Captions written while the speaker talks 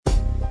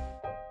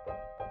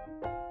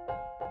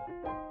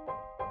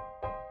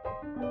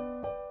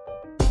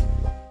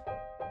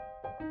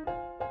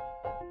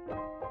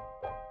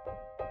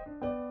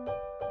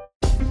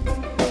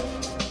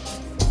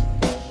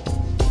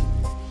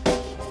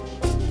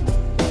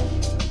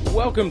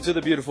Welcome to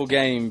the beautiful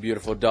game,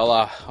 beautiful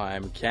dollar.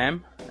 I'm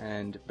Cam,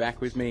 and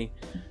back with me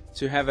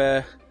to have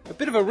a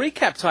bit of a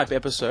recap type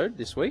episode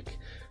this week.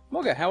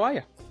 Morga, how are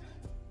you?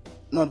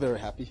 Not very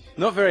happy.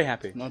 Not very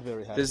happy. Not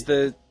very happy.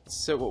 There's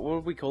so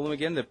what do we call them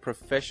again? The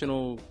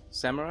professional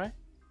samurai?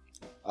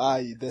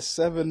 The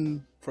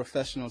 7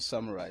 professional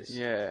samurais.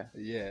 Yeah.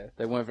 Yeah.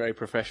 They weren't very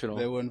professional.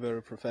 They weren't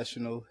very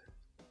professional.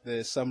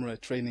 The samurai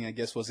training, I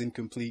guess, was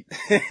incomplete.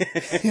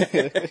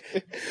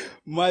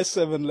 My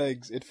 7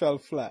 legs, it fell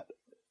flat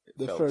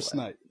the first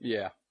night.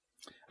 Yeah.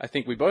 I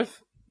think we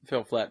both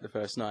fell flat the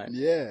first night.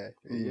 Yeah,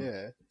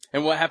 yeah.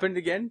 And what happened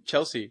again?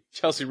 Chelsea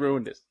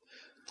ruined it.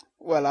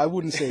 Well, I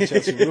wouldn't say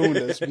Chelsea ruined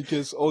us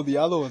because all the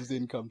other ones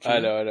didn't come true. I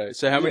know.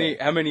 So how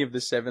many of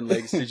the 7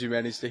 legs did you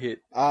manage to hit?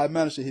 I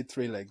managed to hit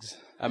 3 legs.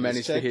 I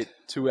managed to hit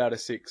 2 out of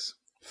 6.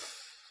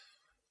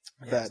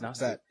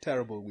 That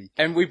terrible week.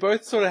 And we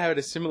both sort of had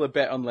a similar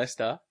bet on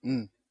Leicester.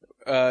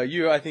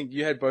 I think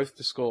you had both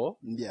to score.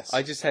 Yes.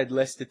 I just had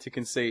Leicester to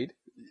concede.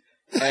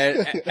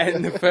 And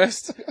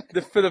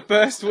for the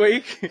first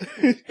week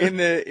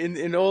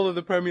in all of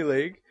the Premier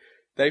League,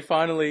 they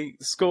finally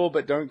score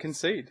but don't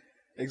concede.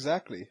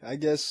 Exactly. I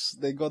guess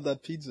they got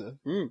that pizza.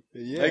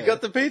 Yeah. They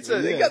got the pizza.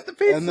 Yeah. They got the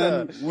pizza. And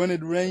then when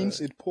it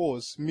rains, it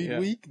pours.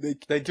 Midweek, they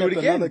do it kept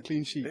again. another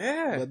clean sheet.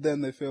 Yeah. But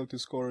then they failed to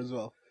score as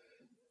well.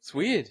 It's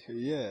weird.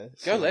 Yeah.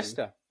 Go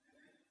Leicester.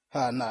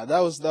 Nah, that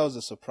was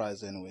a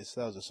surprise anyways.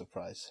 That was a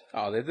surprise.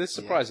 Oh, they're the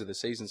surprise of the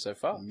season so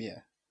far.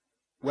 Yeah.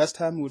 West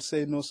Ham would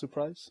say no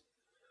surprise.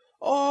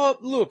 Oh,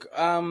 look,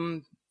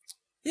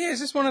 it's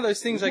just one of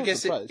those things, I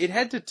guess it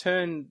had to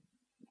turn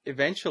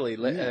eventually,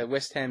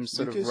 West Ham's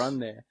sort of run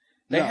there.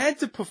 They had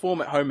to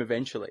perform at home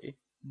eventually.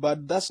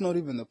 But that's not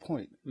even the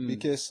point,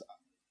 because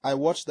I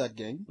watched that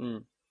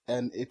game,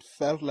 and it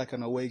felt like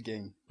an away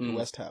game to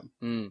West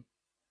Ham.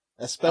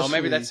 Especially,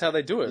 maybe that's how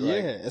they do it,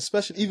 right? Yeah,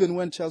 especially even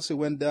when Chelsea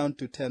went down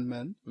to 10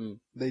 men,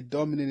 they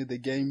dominated the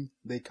game,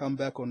 they come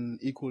back on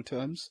equal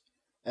terms.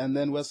 And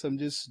then West Ham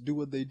just do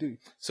what they do.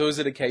 So is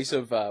it a case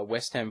of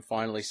West Ham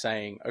finally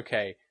saying,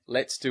 okay,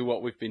 let's do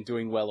what we've been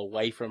doing well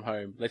away from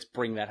home. Let's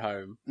bring that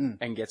home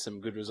and get some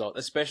good results,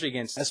 especially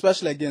against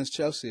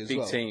Chelsea as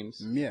well. Big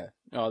teams. Yeah.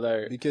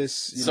 Although, because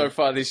so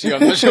far this year,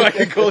 I'm not sure I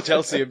can call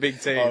Chelsea a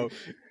big team.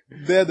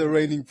 They're the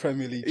reigning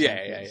Premier League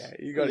champions. Yeah.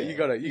 You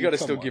got to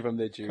still give them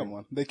their due. Come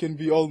on. They can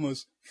be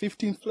almost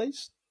 15th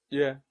place.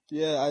 Yeah.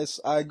 Yeah,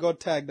 I got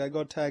tagged. I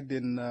got tagged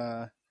in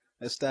a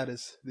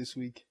status this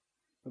week.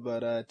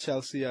 But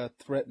Chelsea are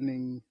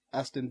threatening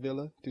Aston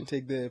Villa to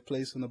take their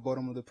place on the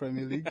bottom of the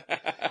Premier League.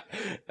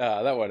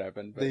 That won't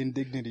happen. The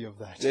indignity of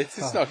that. It's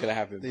not going to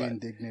happen. The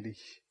indignity.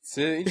 It's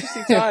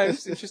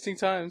interesting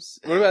times.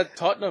 What about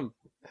Tottenham?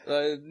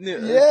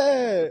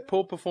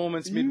 Poor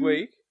performance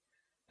midweek,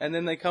 and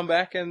then they come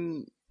back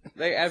and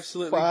they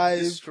absolutely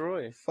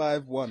destroy.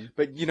 5-1.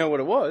 But you know what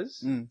it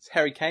was? It's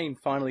Harry Kane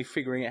finally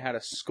figuring out how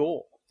to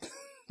score.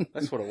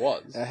 That's what it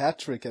was. A hat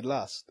trick at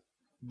last.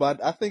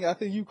 But I think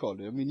you called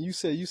it. I mean, you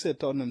said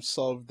Tottenham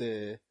solved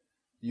the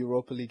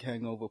Europa League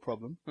hangover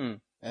problem,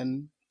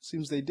 and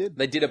seems they did.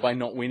 They did it by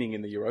not winning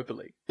in the Europa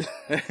League.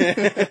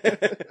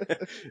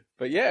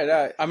 But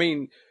I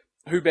mean,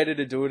 who better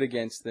to do it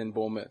against than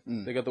Bournemouth?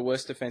 They got the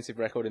worst defensive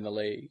record in the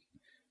league,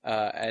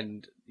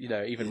 and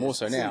even more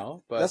so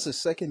now. But that's the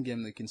second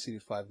game they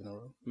conceded 5 in a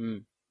row.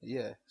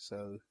 Yeah,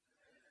 so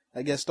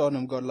I guess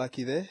Tottenham got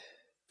lucky there.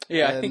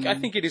 Yeah, I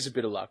think it is a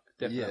bit of luck,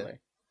 definitely. Yeah.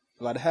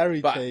 But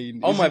Harry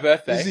Kane on my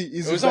birthday.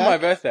 It was on my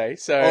birthday,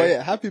 so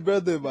happy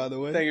birthday, by the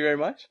way. Thank you very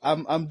much.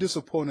 I'm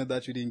disappointed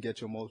that you didn't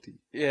get your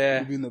multi.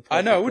 Yeah,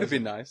 I know it would have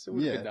been nice. It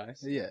would have been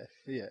nice.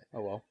 Yeah.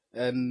 Oh well.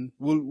 And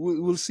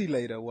we'll see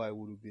later why it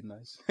would have been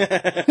nice.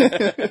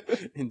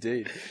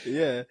 Indeed.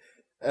 Yeah,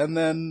 and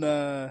then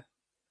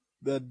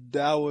the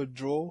Dower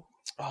draw.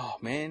 Oh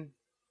man,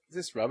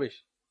 this is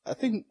rubbish. I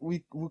think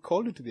we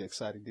called it to be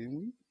exciting, didn't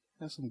we?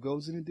 Have some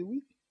goals in it, did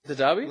we? The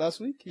derby?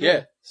 Last week?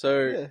 Yeah.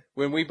 So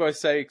when we both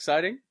say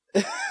exciting,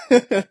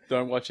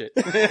 don't watch it.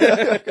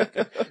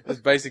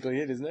 That's basically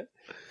it, isn't it?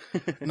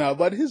 No,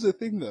 but here's the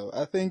thing though.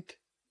 I think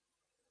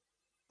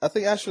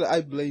actually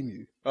I blame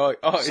you. Oh,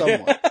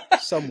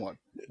 Somewhat.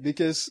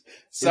 Because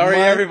sorry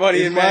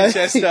everybody in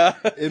Manchester.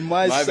 In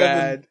my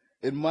bad.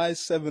 In my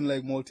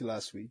 7-leg multi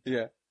last week.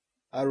 Yeah.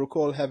 I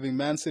recall having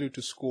Man City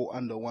to score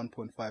under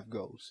 1.5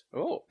 goals.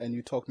 Oh. And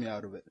you talked me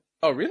out of it.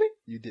 Oh, really?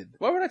 You did.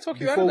 Why would I talk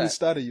you out of that? Before we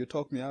started, you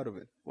talked me out of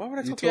it. Why would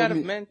I talk you out of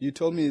it, man? You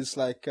told me it's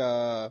like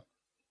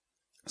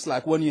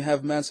when you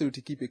have Man City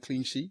to keep a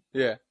clean sheet.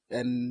 Yeah.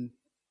 And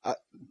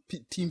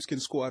teams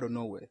can score out of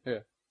nowhere.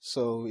 Yeah.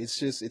 So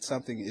it's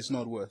something, it's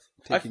not worth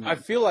taking. I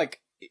feel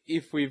like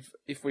if we've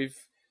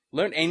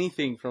learned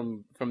anything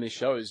from this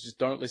show is just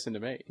don't listen to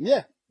me.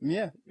 Yeah.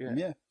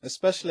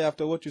 Especially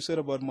after what you said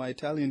about my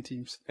Italian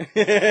teams.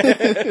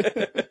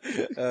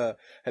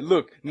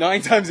 Look,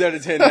 9 times out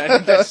of 10,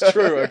 man, that's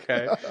true.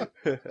 Okay.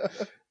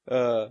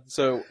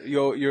 So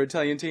your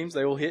Italian teams,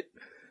 they all hit.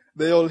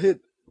 They all hit.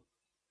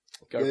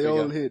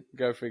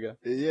 Go figure.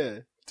 Yeah,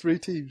 3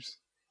 teams.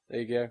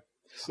 There you go.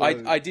 So,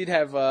 I did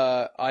have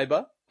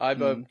Iba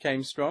Eibar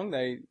came strong.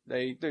 They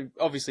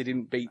obviously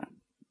didn't beat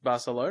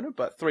Barcelona,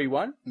 but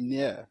 3-1.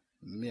 Yeah.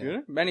 You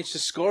know, managed to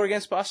score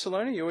against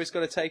Barcelona. You always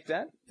got to take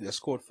that. They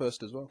scored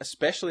first as well.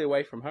 Especially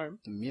away from home.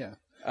 Yeah.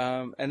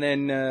 And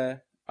then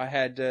I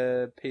had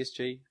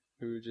PSG,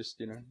 who just,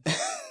 you know,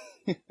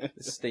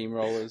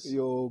 steamrollers.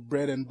 Your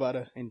bread and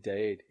butter.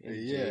 Indeed.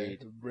 Yeah,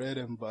 bread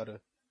and butter.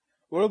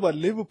 What about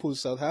Liverpool,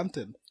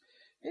 Southampton?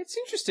 It's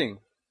interesting.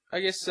 I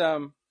guess, I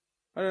don't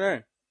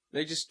know.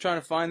 They're just trying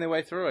to find their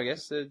way through, I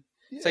guess. They're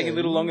taking a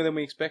little longer than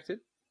we expected.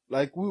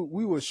 Like,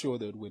 we were sure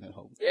they'd win at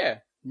home. Yeah.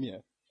 Yeah.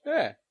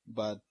 Yeah.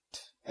 But,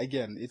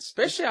 again,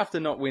 especially after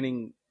not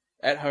winning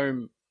at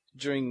home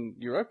during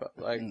Europa.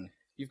 Like,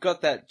 you've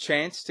got that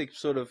chance to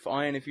sort of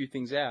iron a few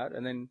things out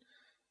and then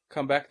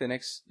come back the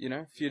next, you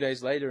know, few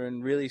days later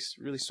and really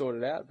sort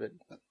it out. But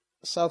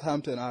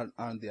Southampton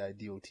aren't the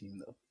ideal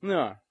team, though.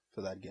 No. For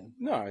that game.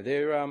 No,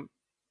 they're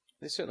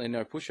certainly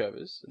no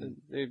pushovers.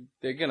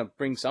 They're going to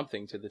bring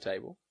something to the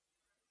table,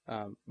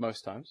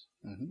 most times.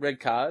 Mm-hmm. Red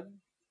card,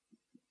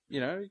 you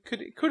know,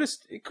 it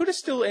could have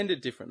still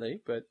ended differently,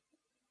 but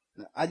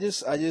I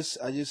just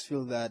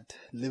feel that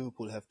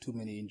Liverpool have too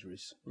many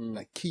injuries,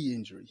 like key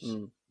injuries.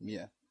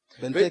 Yeah.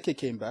 Benteke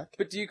came back.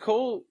 But do you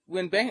call,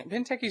 when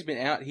Benteke's been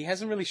out, he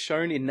hasn't really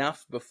shown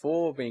enough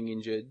before being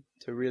injured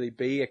to really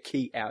be a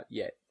key out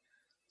yet.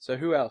 So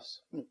who else?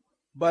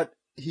 But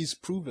he's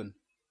proven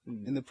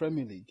in the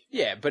Premier League.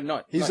 Yeah, but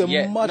not He's not a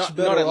yet. much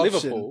better not at option.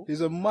 Liverpool.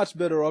 He's a much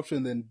better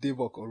option than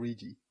Divock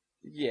Origi.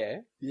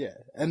 Yeah. Yeah.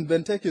 And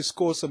Benteke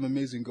scored some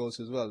amazing goals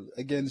as well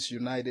against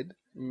United.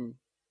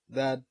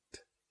 That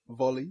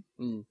volley.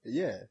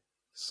 Yeah.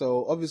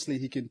 So obviously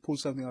he can pull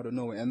something out of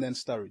nowhere. And then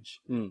Sturridge.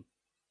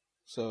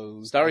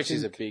 So Sturridge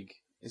is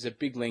a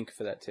big link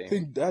for that team. I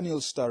think Daniel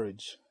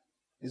Sturridge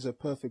is a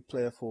perfect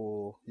player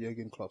for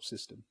Jurgen Klopp's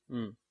system.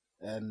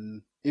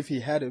 And if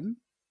he had him,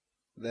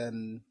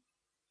 then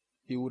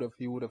he would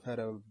have had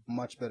a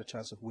much better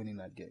chance of winning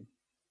that game.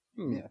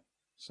 Yeah.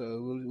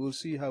 So we'll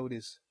see how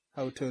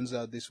it turns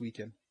out this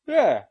weekend.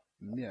 Yeah.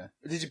 Yeah.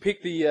 Did you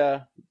pick the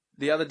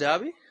other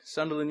derby,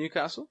 Sunderland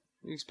Newcastle?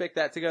 You expect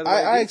that to go the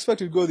way I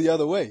expect it to go the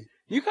other way.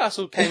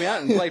 Newcastle came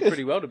out and played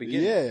pretty well to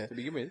begin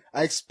with.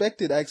 I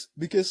expected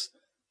because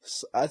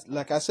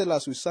like I said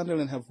last week,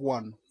 Sunderland have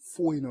won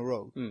 4 in a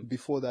row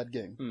before that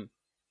game.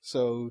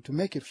 So to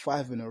make it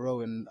 5 in a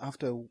row and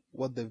after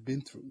what they've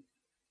been through,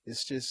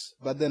 it's just,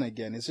 but then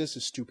again, it's just a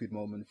stupid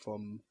moment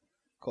from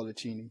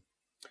Colaccini.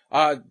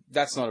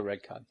 That's not a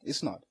red card.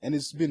 It's not. And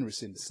it's been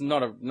rescinded. It's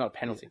not a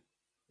penalty.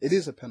 It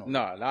is a penalty.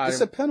 No, it's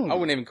a penalty. I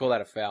wouldn't even call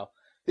that a foul.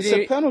 It's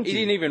a penalty. He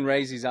didn't even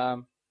raise his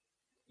arm.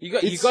 You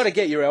got to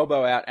get your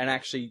elbow out and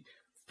actually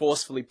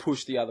forcefully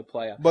push the other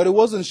player. But it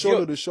wasn't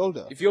shoulder to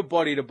shoulder. If you're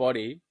body to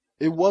body,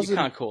 it wasn't.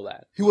 You can't call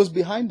that. He was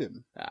behind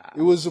him.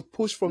 It was a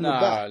push from the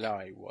back. No,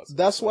 he wasn't.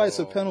 That's why it's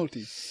a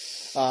penalty.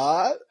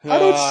 I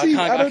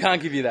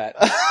can't give you that.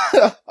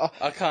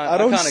 I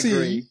can't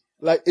agree.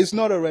 Like, it's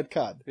not a red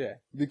card. Yeah.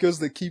 Because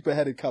the keeper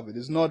had it covered.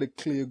 It's not a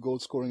clear goal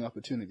scoring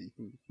opportunity.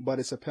 But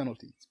it's a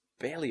penalty. It's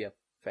barely a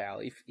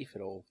foul, if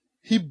at all.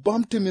 He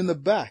bumped him in the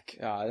back.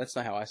 That's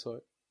not how I saw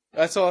it.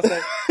 That's all I'll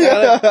say.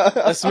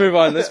 Let's move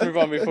on. Let's move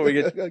on before we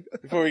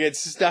get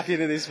stuck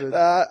into this for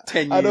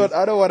 10 years.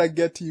 I don't want to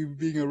get to you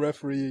being a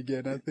referee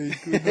again. I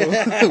think we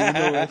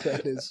know what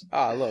that is.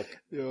 Look.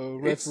 You're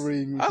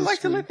refereeing. I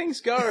like to let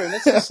things go, and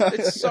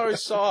it's so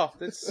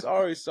soft. It's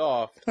so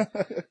soft.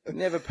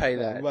 Never pay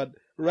that. But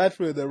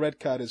Radford, the red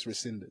card is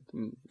rescinded.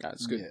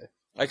 That's good. Yeah.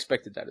 I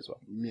expected that as well.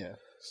 Yeah.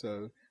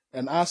 So,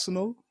 and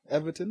Arsenal,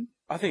 Everton.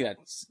 I think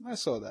I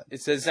saw that.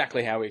 It's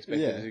exactly how we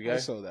expected it to go. I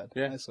saw that.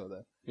 Yeah. I saw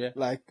that. Yeah.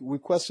 Like, we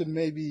questioned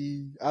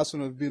maybe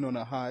Arsenal have been on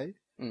a high.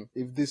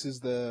 If this is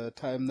the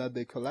time that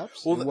they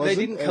collapse. Well, they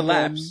didn't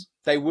collapse.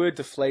 They were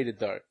deflated,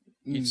 though.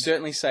 You'd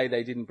certainly say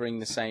they didn't bring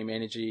the same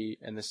energy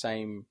and the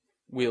same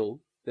will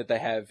that they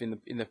have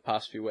in the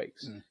past few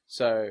weeks.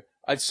 So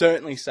I'd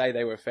certainly say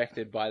they were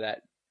affected by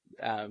that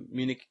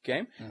Munich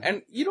game,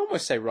 and you'd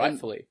almost say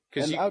rightfully,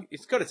 because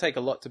it's got to take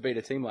a lot to beat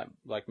a team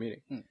like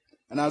Munich.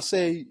 And I'll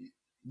say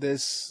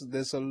there's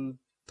a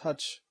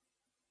touch,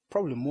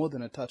 probably more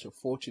than a touch of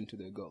fortune to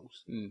their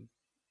goals,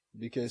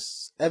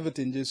 because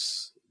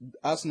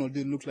Arsenal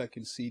didn't look like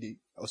conceding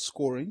or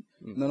scoring,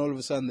 and then all of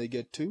a sudden they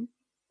get 2,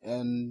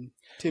 and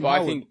Tim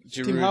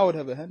Howard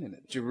have a hand in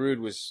it. Giroud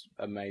was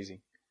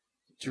amazing.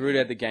 Giroud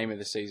had the game of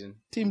the season.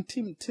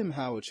 Tim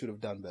Howard should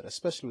have done better,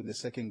 especially with the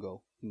second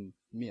goal.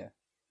 Yeah.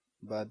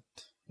 But,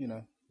 you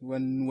know,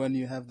 when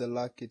you have the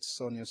luck, it's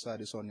on your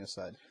side, it's on your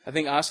side. I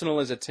think Arsenal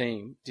as a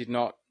team did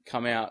not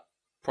come out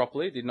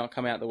properly, did not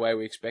come out the way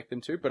we expect them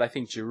to, but I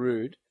think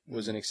Giroud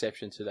was an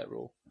exception to that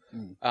rule.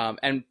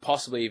 And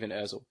possibly even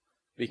Ozil,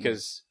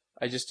 because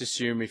I just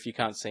assume if you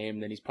can't see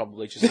him, then he's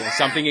probably just doing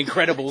something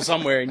incredible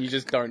somewhere and you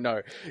just don't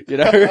know, you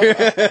know,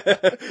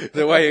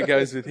 the way it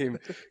goes with him.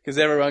 Because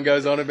everyone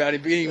goes on about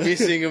him being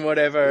missing and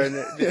whatever. And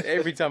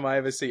every time I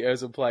ever see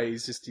Ozil play,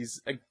 he's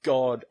a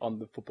god on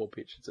the football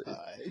pitch.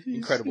 It's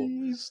incredible.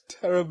 He's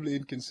terribly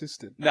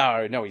inconsistent.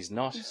 No, he's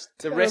not.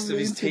 The rest of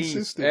his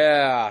team.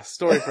 Yeah,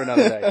 story for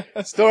another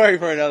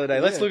day.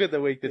 Let's look at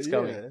the week that's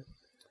coming.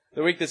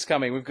 The week that's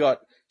coming, we've got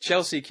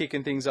Chelsea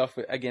kicking things off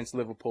against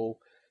Liverpool.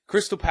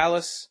 Crystal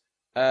Palace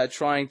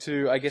trying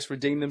to, I guess,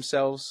 redeem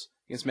themselves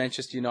against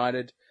Manchester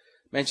United.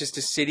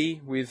 Manchester City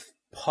with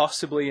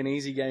possibly an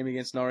easy game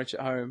against Norwich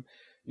at home.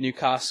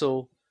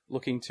 Newcastle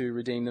looking to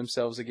redeem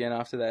themselves again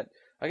after that.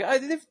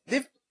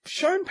 They've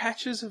shown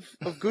patches of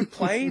good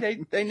play.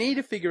 They need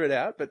to figure it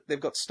out, but they've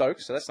got Stoke,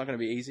 so that's not going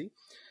to be easy.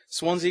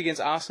 Swansea against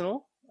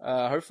Arsenal.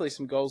 Hopefully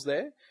some goals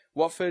there.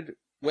 Watford,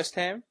 West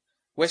Ham.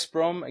 West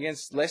Brom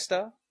against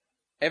Leicester.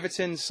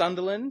 Everton,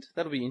 Sunderland.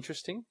 That'll be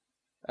interesting.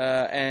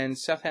 And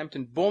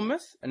Southampton,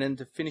 Bournemouth, and then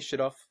to finish it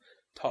off,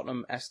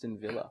 Tottenham, Aston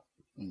Villa.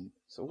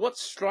 So what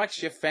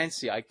strikes your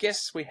fancy? I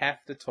guess we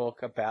have to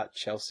talk about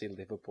Chelsea,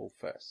 Liverpool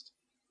first.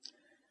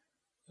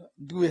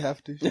 Do we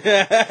have to?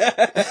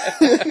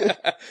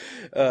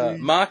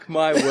 Mark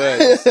my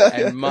words,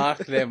 and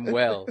mark them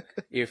well.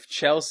 If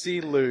Chelsea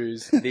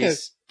lose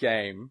this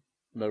game,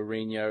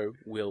 Mourinho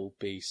will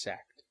be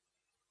sacked.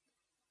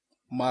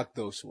 Mark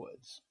those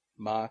words.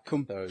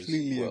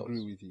 Completely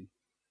agree with you.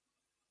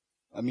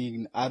 I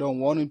mean, I don't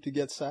want him to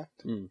get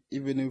sacked,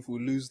 even if we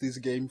lose this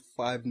game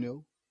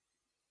 5-0.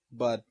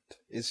 But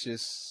it's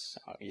just,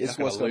 it's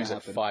what's going to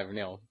happen.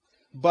 5-0.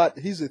 But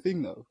here's the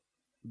thing, though.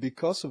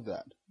 Because of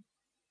that,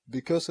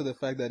 because of the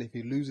fact that if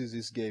he loses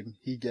this game,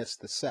 he gets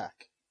the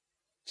sack,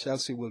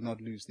 Chelsea will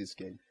not lose this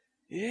game.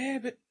 Yeah,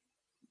 but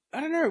I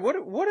don't know.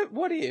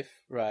 What if,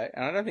 right?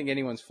 And I don't think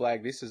anyone's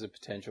flagged this as a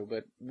potential,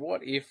 but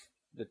what if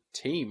the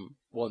team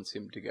wants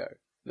him to go?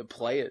 The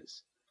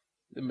players.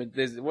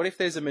 What if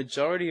there's a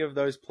majority of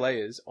those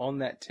players on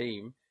that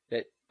team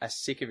that are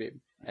sick of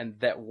him and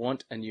that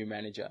want a new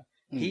manager?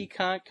 He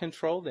can't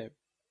control them.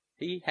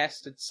 He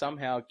has to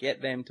somehow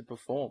get them to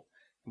perform.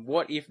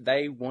 What if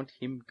they want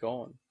him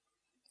gone?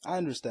 I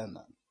understand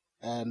that.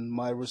 And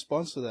my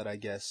response to that, I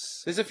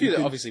guess... There's a few that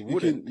obviously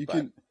wouldn't. You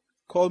can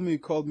call me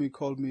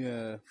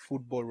a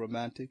football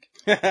romantic.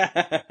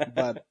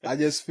 But I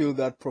just feel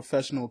that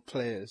professional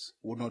players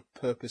will not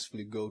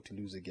purposefully go to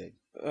lose a game.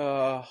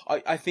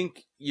 I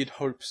think you'd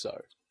hope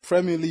so.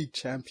 Premier League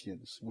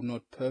champions will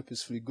not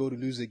purposefully go to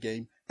lose a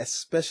game,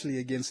 especially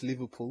against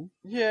Liverpool.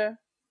 Yeah.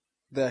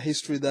 The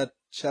history that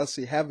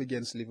Chelsea have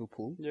against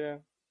Liverpool. Yeah.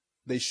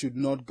 They should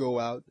not go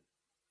out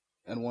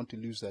and want to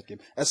lose that game,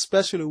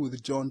 especially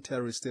with John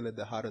Terry still at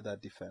the heart of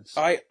that defense.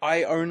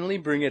 I only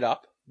bring it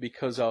up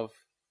because of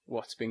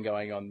what's been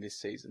going on this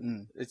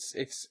season.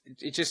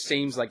 It just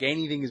seems like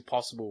anything is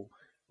possible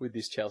with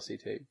this Chelsea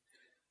team.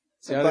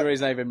 It's the only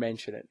reason I even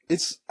mention it.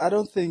 I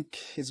don't think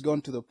it's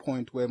gone to the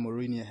point where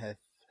Mourinho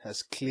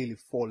has clearly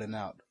fallen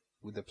out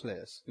with the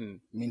players. I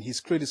mean, he's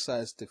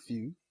criticized a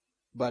few,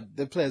 but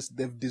the players,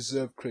 they've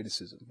deserved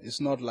criticism.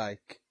 It's not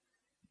like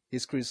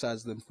he's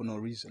criticized them for no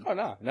reason. Oh,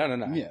 no.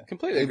 Yeah.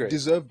 Completely agree. They've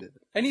deserved it.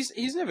 And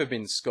he's never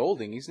been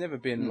scolding. He's never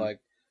been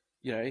like,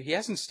 you know, he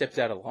hasn't stepped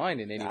out of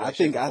line in any way. I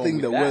think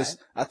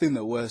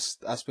the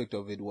worst aspect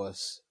of it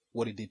was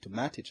what he did to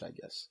Matic, I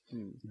guess.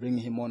 Bringing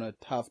him on at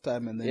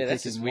halftime and then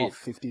taking him off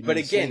 15 But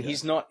minutes again,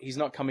 later. he's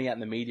not coming out in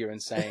the media and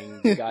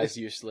saying the guy's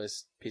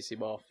useless, piss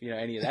him off, you know,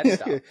 any of that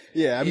stuff.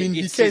 Yeah, I mean,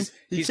 his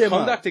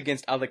conduct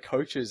against other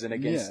coaches and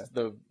against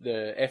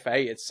the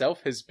FA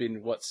itself has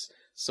been what's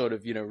sort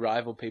of, you know,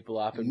 rival people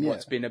up and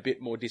what's been a bit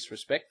more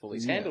disrespectful.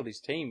 He's handled his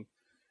team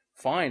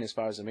fine as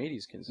far as the media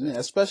is concerned. Yeah,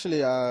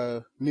 especially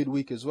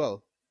midweek as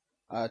well.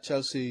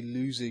 Chelsea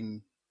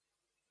losing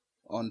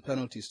on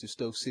penalties to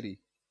Stoke City.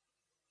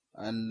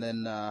 And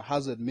then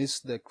Hazard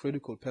missed the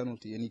critical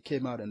penalty and he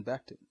came out and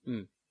backed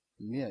him.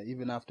 Yeah,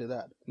 even after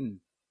that.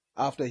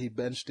 After he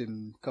benched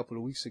him a couple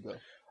of weeks ago.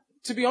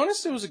 To be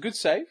honest, it was a good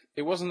save.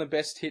 It wasn't the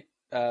best hit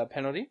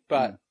penalty,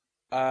 but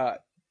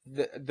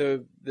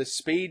the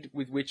speed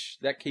with which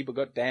that keeper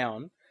got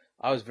down,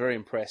 I was very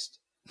impressed.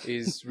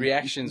 His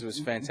reactions was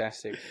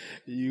fantastic.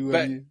 You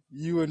and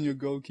your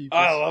goalkeepers.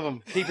 I love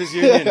them. Keepers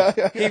Union.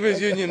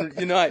 Keepers Union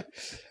unite.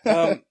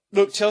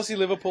 Look, Chelsea,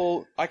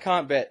 Liverpool, I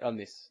can't bet on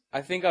this.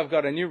 I think I've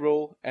got a new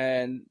rule,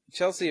 and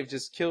Chelsea have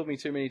just killed me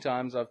too many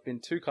times. I've been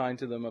too kind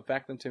to them. I've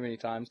backed them too many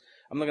times.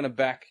 I'm not going to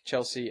back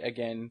Chelsea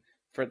again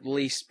for at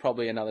least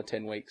probably another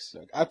 10 weeks.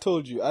 Look, I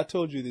told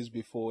you this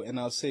before, and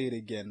I'll say it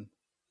again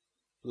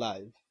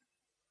live.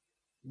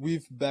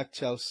 We've backed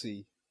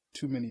Chelsea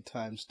too many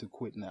times to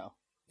quit now.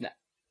 Nah.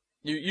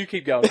 You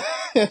keep going.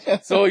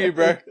 It's all you,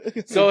 bro.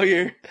 It's all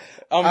you.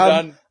 I'm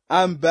done.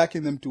 I'm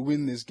backing them to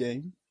win this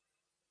game.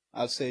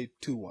 I'll say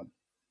 2-1.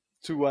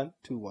 2-1?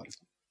 2-1.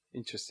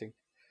 Interesting.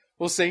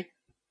 We'll see.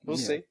 We'll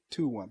see.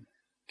 2-1.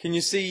 Can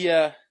you see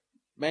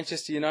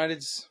Manchester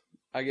United's,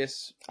 I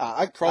guess,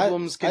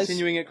 problems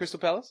continuing at Crystal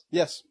Palace?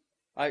 Yes.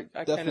 I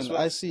definitely can as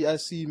well. I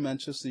see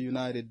Manchester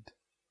United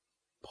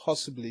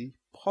possibly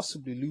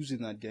possibly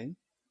losing that game.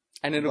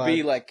 And it'll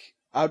be like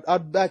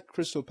I'd back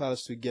Crystal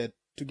Palace to get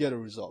a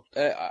result.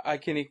 I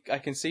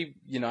can see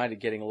United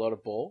getting a lot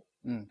of ball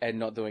and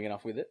not doing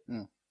enough with it.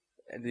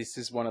 And this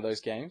is one of those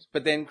games.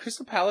 But then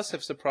Crystal Palace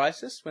have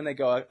surprised us when they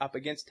go up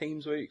against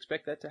teams where you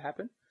expect that to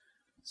happen.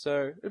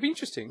 So it'll be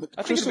interesting.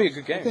 I think it'll be a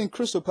good game. I think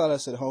Crystal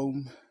Palace at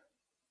home,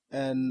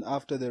 and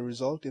after their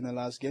result in the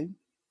last game,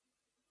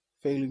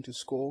 failing to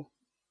score,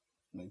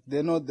 like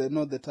they're not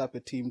the type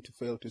of team to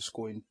fail to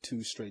score in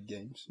 2 straight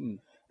games.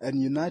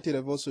 And United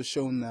have also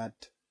shown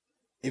that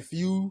if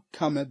you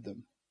come at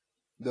them,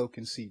 they'll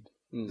concede.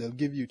 They'll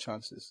give you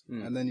chances,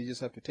 and then you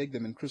just have to take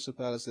them. In Crystal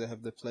Palace, they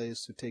have the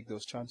players to take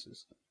those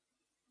chances.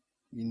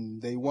 I mean,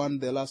 they won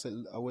their last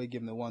away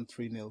game. They won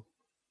 3-0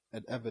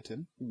 at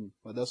Everton,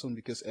 but that's only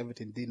because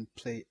Everton didn't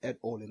play at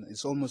all.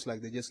 It's almost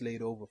like they just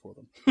laid over for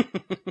them,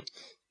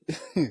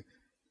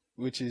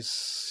 which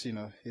is,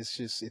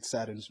 it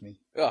saddens me.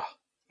 Oh,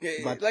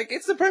 but, like,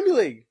 it's the Premier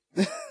League.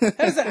 How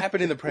does that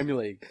happen in the Premier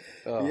League?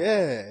 Oh.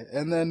 Yeah,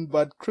 and then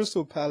but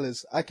Crystal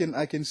Palace, I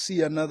can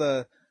see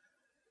another.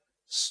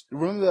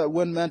 Remember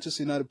when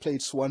Manchester United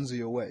played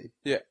Swansea away?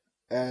 Yeah,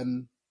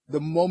 and the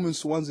moment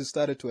Swansea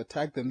started to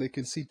attack them, they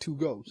can see 2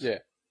 goals. Yeah,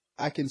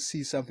 I can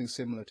see something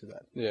similar to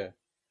that. Yeah.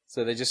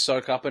 So they just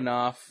soak up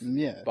enough,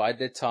 bide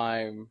their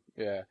time.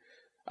 Yeah.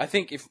 I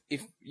think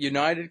if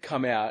United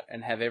come out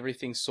and have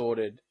everything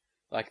sorted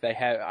like they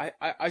have,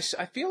 I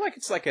feel like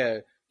it's like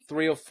a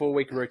 3 or 4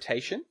 week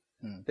rotation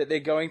that they're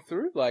going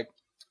through. Like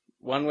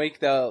 1 week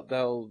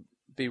they'll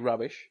be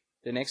rubbish.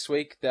 The next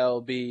week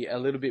they'll be a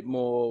little bit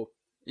more,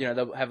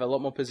 they'll have a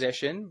lot more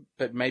possession,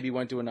 but maybe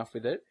won't do enough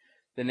with it.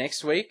 The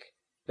next week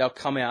they'll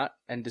come out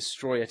and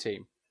destroy a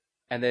team.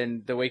 And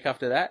then the week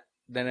after that,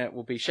 then it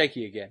will be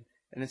shaky again.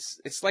 And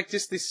it's like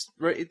just this.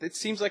 It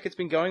seems like it's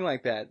been going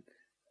like that,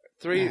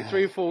 3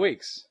 or 4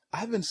 weeks. I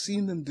haven't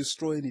seen them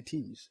destroy any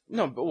teams.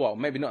 No, but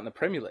maybe not in the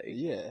Premier League.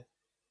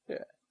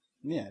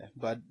 Yeah.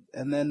 But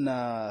and then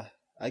I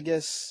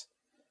guess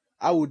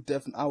I would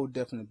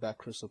definitely back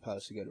Crystal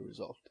Palace to get a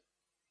result.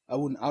 I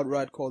wouldn't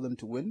outright call them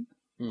to win,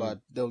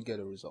 but they'll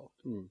get a result.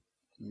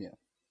 Yeah.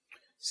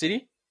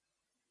 City.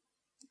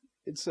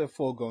 It's a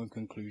foregone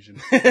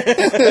conclusion.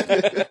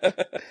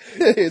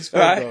 It's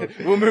foregone. Right,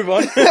 we'll move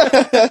on.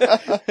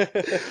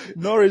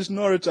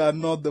 Norwich are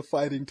not the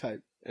fighting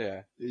type.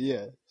 Yeah.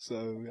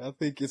 So I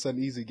think it's an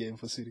easy game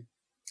for City.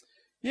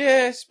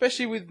 Yeah,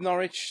 especially with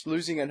Norwich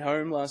losing at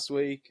home last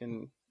week,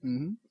 and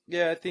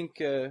I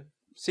think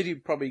City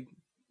probably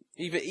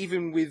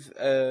even with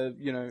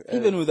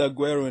even with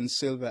Aguero and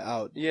Silva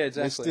out,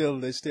 exactly.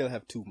 They still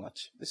have too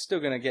much. They're still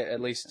going to get at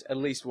least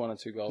 1 or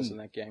 2 goals in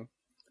that game.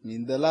 I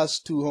mean, the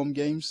last 2 home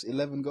games,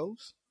 11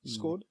 goals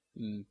scored.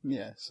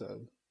 Yeah,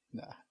 so,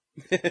 nah.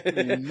 I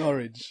mean,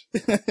 Norwich.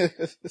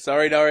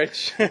 Sorry,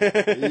 Norwich.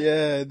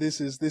 Yeah, this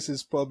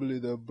is probably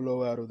the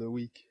blowout of the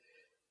week.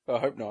 I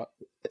hope not.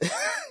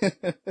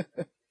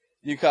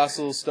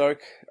 Newcastle,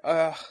 Stoke.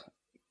 I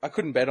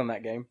couldn't bet on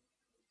that game.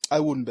 I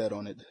wouldn't bet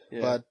on it.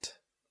 Yeah. But,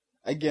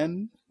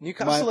 again,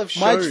 Newcastle have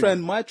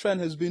shown. My trend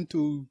has been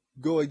to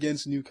go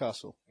against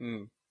Newcastle.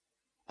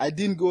 I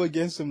didn't go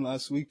against them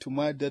last week to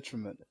my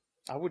detriment.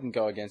 I wouldn't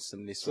go against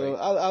them this So week.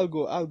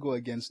 I'll go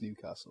against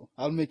Newcastle.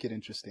 I'll make it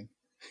interesting.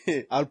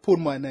 I'll put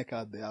my neck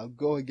out there. I'll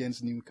go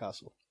against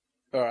Newcastle.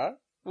 All right,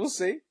 we'll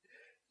see.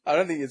 I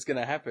don't think it's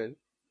gonna happen.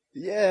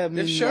 Yeah, I mean,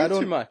 they've shown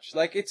too much.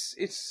 Like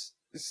it's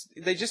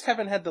they just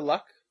haven't had the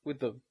luck with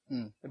them.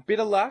 A bit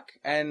of luck,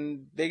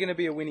 and they're gonna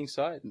be a winning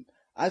side.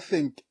 I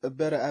think a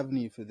better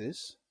avenue for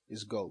this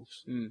is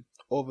goals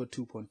over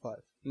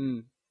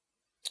 2.5.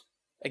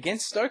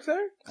 Against Stoke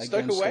though,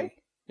 Stoke away. Stoke.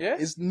 Yeah,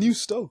 it's New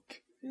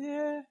Stoke.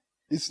 Yeah.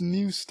 It's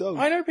New Stoke.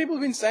 I know people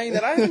have been saying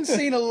that. I haven't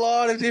seen a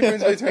lot of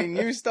difference between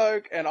New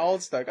Stoke and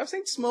Old Stoke. I've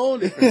seen small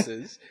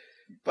differences,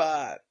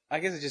 but I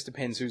guess it just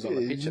depends who's on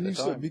the pitch at the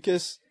time.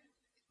 Because,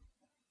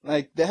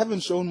 like, they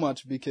haven't shown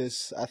much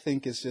because I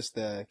think it's just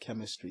their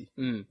chemistry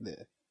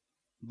there.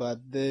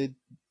 But the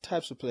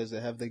types of players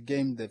they have, the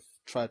game they've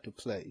tried to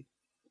play,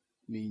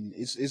 I mean,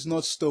 it's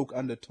not Stoke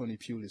under Tony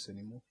Pulis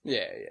anymore.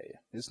 Yeah.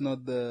 It's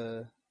not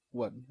the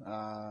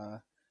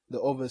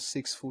over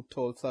 6 foot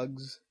tall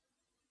thugs.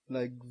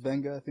 Like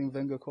Wenger, I think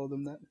Wenger called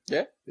them that.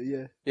 Yeah.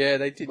 Yeah,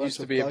 they did used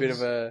to be a bit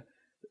of a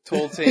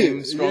tall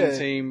team, strong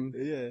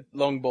team,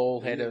 long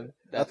ball header.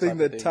 I think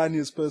the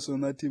tiniest person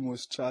on that team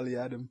was Charlie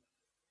Adam.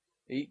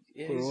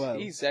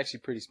 He's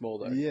actually pretty small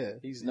though. Yeah.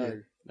 He's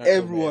no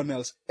everyone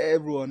else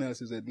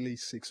is at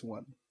least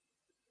 6'1".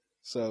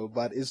 So,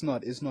 but it's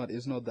not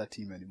that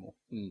team anymore.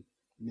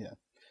 Yeah.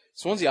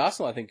 Swansea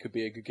Arsenal, I think, could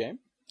be a good game.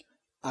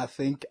 I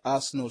think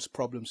Arsenal's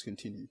problems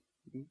continue.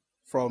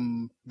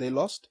 They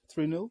lost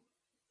 3-0.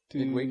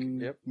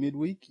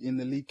 Midweek in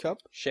the League Cup.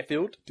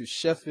 Sheffield,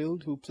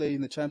 who play in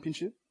the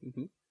Championship.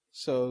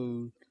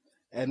 So,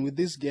 and with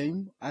this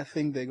game, I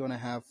think they're going to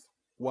have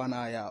one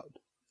eye out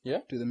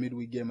to the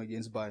midweek game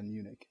against Bayern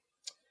Munich.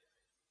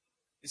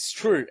 It's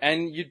true.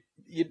 And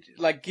you'd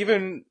like,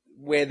 given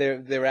where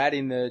they're at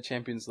in the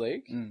Champions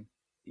League,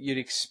 you'd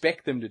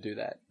expect them to do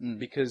that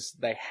because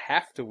they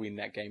have to win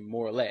that game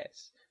more or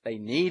less. They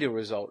need a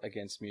result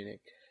against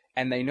Munich,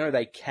 and they know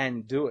they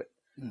can do it.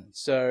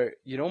 So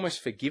you'd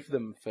almost forgive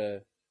them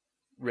for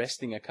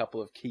resting a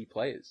couple of key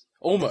players.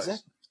 Almost.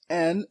 Exactly.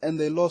 And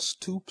they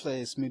lost 2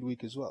 players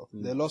midweek as well.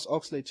 They lost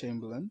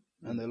Oxlade-Chamberlain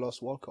and they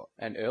lost Walcott.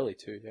 And early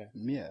too, yeah.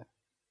 Yeah.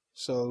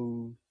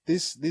 So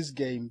this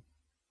game,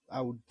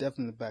 I would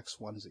definitely back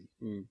Swansea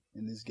in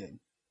this game,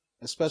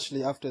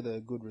 especially after the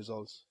good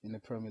results in the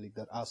Premier League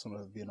that Arsenal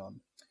have been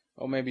on.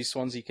 Or maybe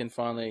Swansea can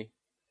finally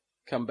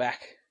come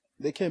back.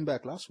 They came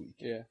back last week.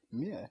 Yeah.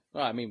 Yeah.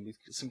 Well, I mean, with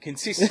some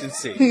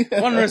consistency.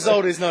 One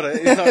result is not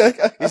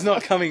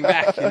coming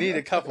back. You need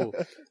a couple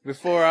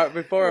before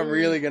I'm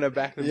really going to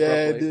back them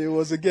properly. Yeah, it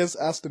was against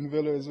Aston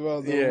Villa as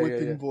well, the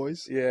whipping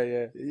boys.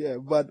 Yeah. Yeah,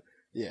 but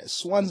yeah,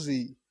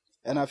 Swansea,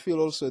 and I feel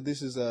also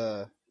this is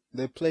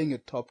they're playing a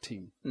top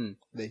team.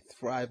 They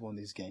thrive on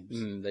these games.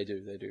 They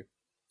do.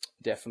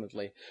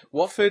 Definitely.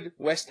 Watford,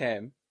 West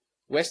Ham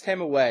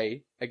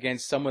away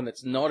against someone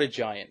that's not a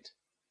giant.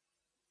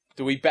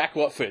 Do we back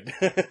Watford?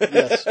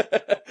 Yes.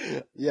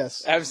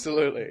 Yes.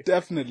 Absolutely.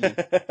 Definitely.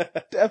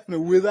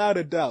 Definitely, without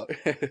a doubt.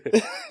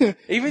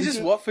 Even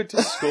just Watford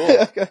to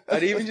score.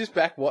 I'd even just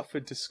back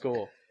Watford to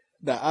score.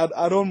 Nah,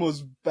 I'd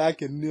almost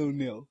back a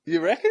 0-0. You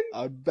reckon?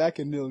 I'd back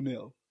a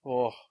 0-0.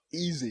 Oh.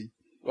 Easy.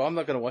 Well, I'm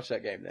not going to watch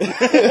that game then.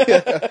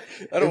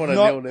 I don't want a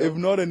 0-0. If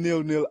not a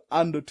 0-0,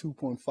 under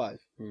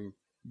 2.5.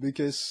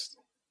 Because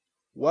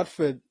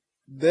Watford,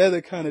 they're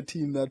the kind of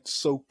team that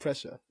soak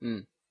pressure.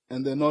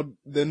 And they're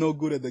no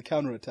good at the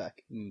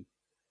counter-attack.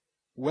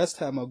 West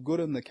Ham are good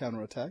on the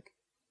counter-attack,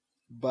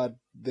 but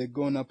they're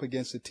going up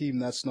against a team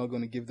that's not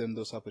going to give them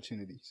those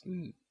opportunities.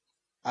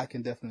 I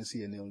can definitely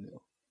see a 0-0.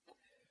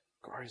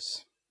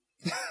 Gross.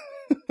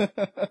 Can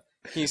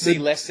you see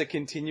Leicester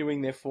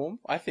continuing their form?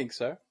 I think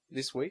so.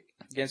 This week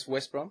against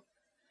West Brom.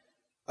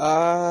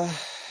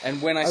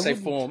 And when I say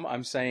form,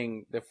 I'm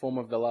saying the form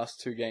of the last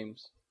 2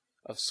 games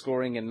of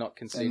scoring and not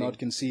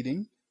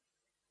conceding.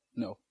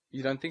 No.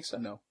 You don't think so?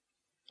 No.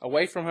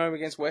 Away from home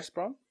against West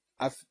Brom?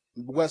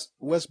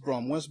 West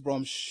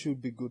Brom should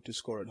be good to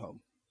score at home.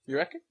 You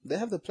reckon? They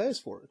have the players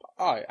for it.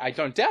 Oh, I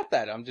don't doubt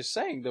that. I'm just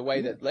saying the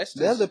way that Leicester's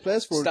they have the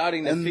players for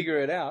starting to figure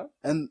it out.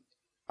 And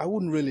I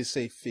wouldn't really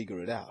say figure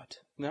it out.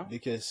 No?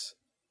 Because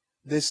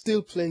they're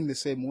still playing the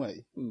same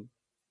way.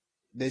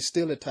 They're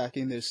still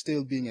attacking. They're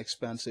still being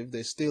expansive.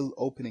 They're still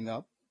opening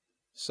up.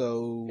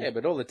 So yeah,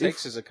 but all it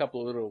takes is a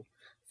couple of little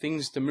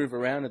things to move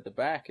around at the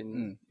back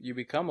and you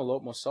become a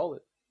lot more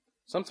solid.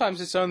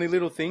 Sometimes it's only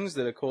little things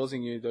that are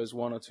causing you those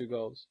 1 or 2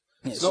 goals.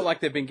 It's not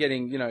like they've been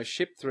getting,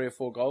 shipped 3 or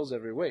 4 goals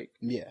every week.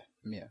 Yeah.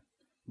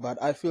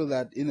 But I feel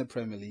that in the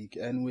Premier League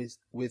and with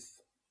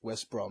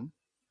West Brom,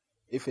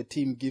 if a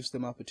team gives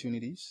them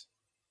opportunities,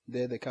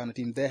 they're the kind of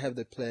team, they have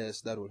the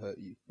players that will hurt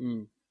you.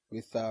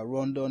 With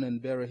Rondon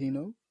and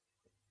Berahino,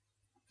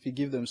 if you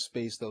give them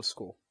space, they'll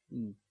score.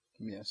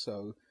 Yeah,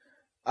 so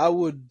I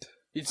would...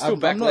 You'd still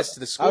back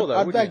Leicester to score, though,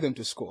 I'd wouldn't back you? them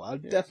to score.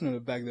 I'd definitely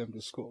back them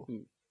to score.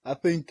 I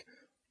think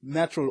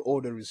natural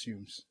order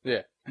resumes.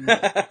 Yeah.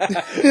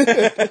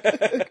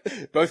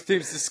 Both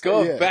teams to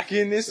score. Back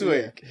in this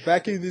week.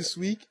 Back in this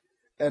week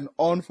and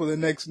on for the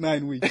next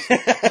 9 weeks.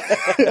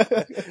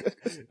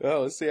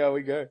 Well, let's see how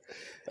we go.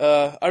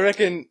 I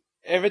reckon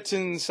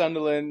Everton,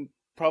 Sunderland,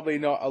 probably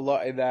not a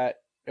lot in that.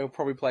 It'll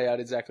probably play out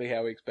exactly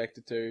how we expect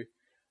it to.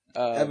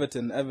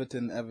 Everton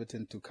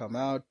to come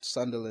out,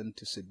 Sunderland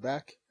to sit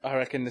back. I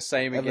reckon the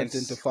same against...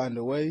 Everton to find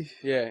a way.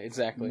 Yeah,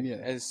 exactly. Yeah.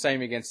 And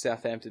same against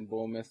Southampton,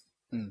 Bournemouth.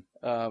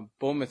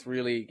 Bournemouth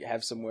really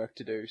have some work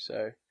to do,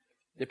 so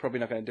they're probably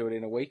not going to do it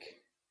in a week.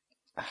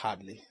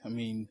 Hardly. I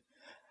mean,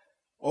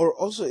 or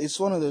also it's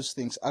one of those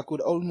things, I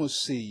could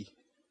almost see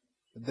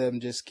them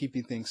just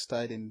keeping things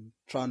tight and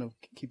trying to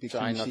keep it clean sheet.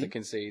 Trying not to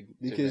concede.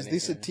 Because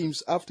these are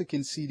teams, after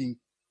conceding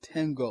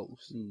 10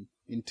 goals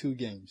in 2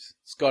 games.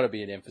 It's got to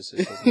be an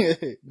emphasis.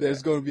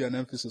 There's going to be an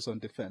emphasis on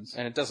defense.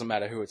 And it doesn't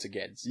matter who it's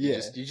against.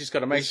 You just got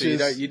to make sure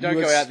you don't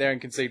go out there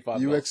and concede 5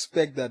 goals. You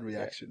expect that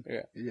reaction.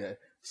 Yeah.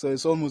 So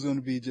it's almost going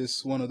to be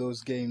just one of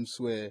those games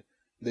where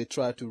they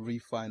try to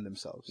refine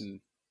themselves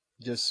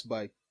just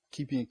by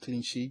keeping a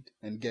clean sheet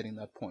and getting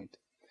that point.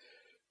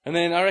 And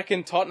then I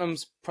reckon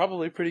Tottenham's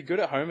probably pretty good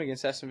at home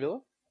against Aston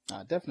Villa.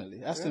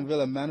 Definitely. Aston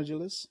Villa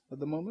managerless at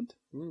the moment.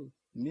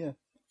 Yeah.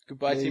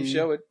 Goodbye, Tim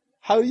Sherwood.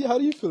 How do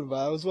you feel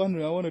about it? I was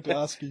wondering. I wanted to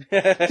ask you.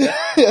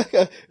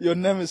 Your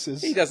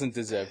nemesis. He doesn't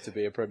deserve to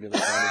be a Premier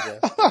League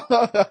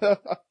manager.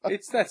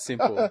 It's that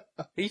simple.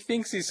 He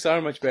thinks he's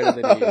so much better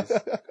than he is.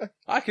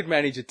 I could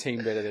manage a team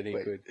better than he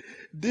could.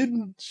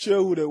 Didn't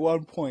Sherwood at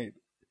one point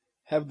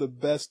have the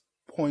best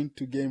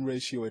point-to-game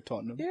ratio at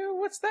Tottenham? Yeah,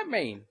 what's that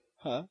mean?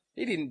 Huh?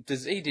 He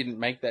didn't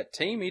make that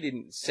team. He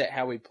didn't set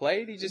how he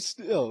played. He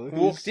just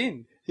walked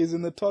in. He's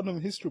in the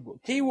Tottenham history book.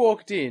 He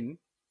walked in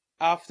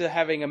after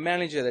having a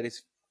manager that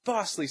is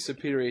vastly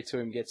superior to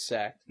him get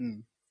sacked,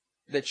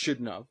 that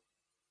shouldn't have,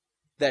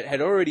 that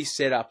had already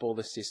set up all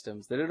the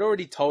systems, that had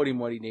already told him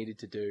what he needed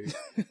to do.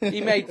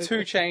 He made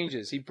 2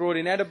 changes. He brought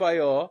in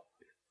Adebayor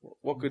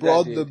What good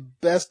brought that the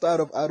did. best out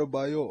of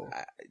Adebayor.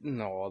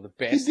 No, the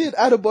He best. did.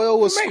 Adebayor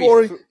was Maybe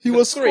scoring. He for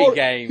was 3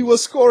 games. He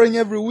was scoring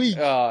every week.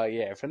 Oh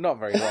yeah, for not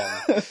very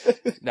long.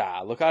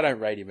 Nah, look, I don't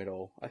rate him at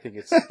all. I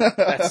think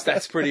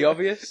that's pretty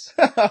obvious.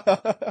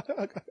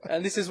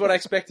 And this is what I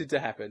expected to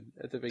happen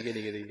at the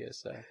beginning of the year.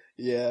 So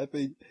yeah, I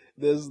think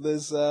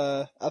there's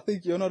I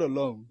think you're not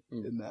alone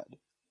in that,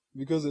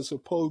 because there's a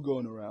poll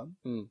going around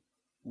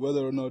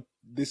whether or not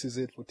this is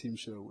it for Tim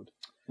Sherwood,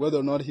 whether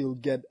or not he'll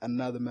get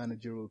another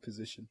managerial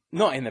position.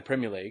 Not in the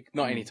Premier League,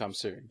 not anytime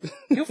soon.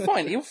 He'll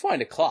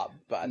find a club,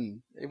 but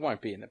it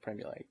won't be in the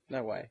Premier League.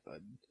 No way.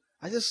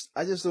 I just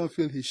don't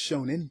feel he's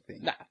shown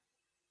anything. Nah,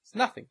 it's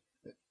nothing.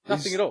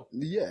 Nothing at all.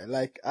 Yeah,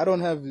 like I don't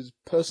have his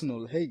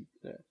personal hate.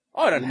 Yeah.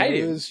 I don't hate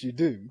him. Yes, you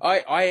do.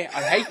 I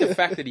hate the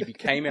fact that he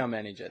became our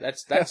manager.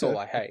 That's all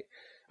I hate.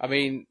 I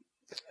mean,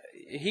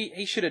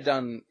 he should have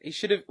done.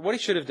 What he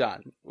should have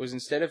done was,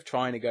 instead of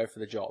trying to go for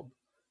the job,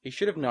 he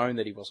should have known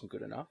that he wasn't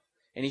good enough,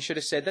 and he should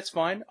have said, "That's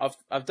fine.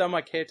 I've done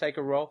my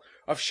caretaker role.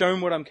 I've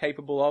shown what I'm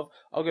capable of.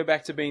 I'll go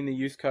back to being the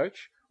youth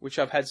coach, which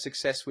I've had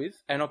success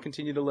with, and I'll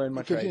continue to learn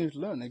my trade. Continue to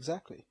learn,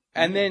 exactly.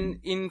 And then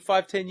in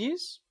 5-10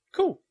 years,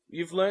 cool.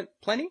 You've learnt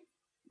plenty.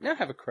 Now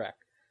have a crack.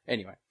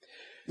 Anyway.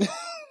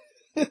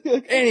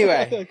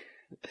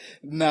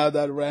 Now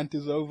that rant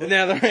is over.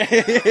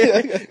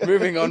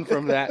 Moving on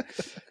from that,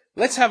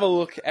 let's have a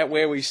look at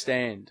where we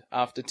stand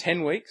after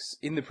 10 weeks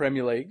in the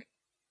Premier League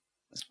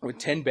with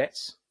 10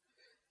 bets.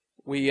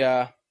 We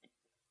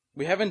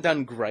haven't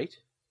done great,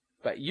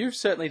 but you've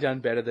certainly done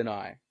better than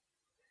I.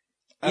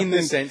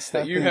 The sense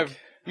that you have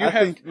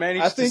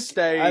managed to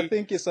stay. I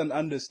think it's an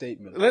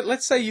understatement.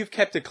 Let's say you've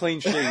kept a clean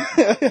sheet.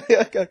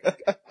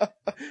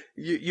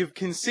 You've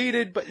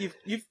conceded, but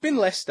you've been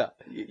Leicester.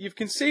 You've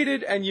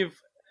conceded and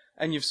you've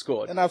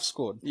scored. And I've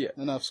scored. Yeah.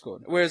 And I've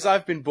scored. Whereas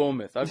I've been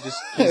Bournemouth. I've just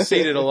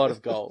conceded a lot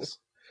of goals.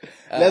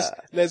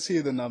 Let's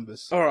hear the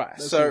numbers. All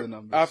right. So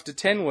after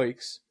 10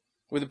 weeks,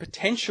 with a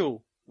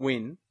potential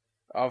win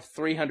of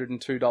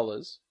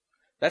 $302,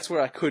 that's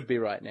where I could be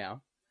right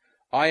now.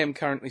 I am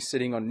currently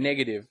sitting on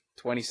negative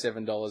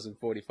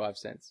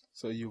 $27.45.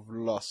 So you've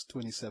lost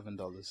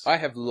 $27. I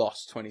have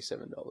lost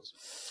 $27.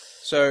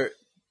 So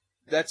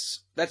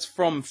that's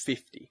from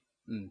 50.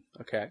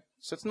 Okay.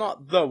 So it's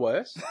not the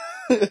worst,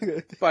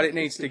 but it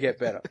needs to get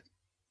better.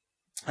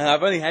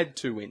 I've only had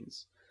 2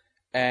 wins,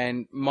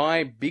 and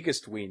my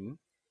biggest win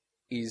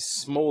is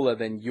smaller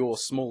than your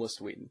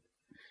smallest win.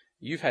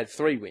 You've had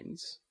 3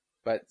 wins,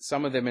 but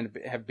some of them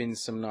have been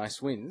some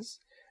nice wins.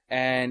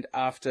 And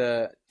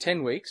after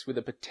 10 weeks, with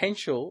a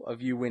potential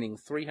of you winning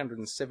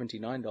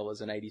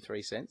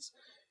 $379.83,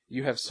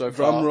 you have so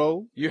far... Drum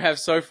roll. You have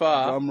so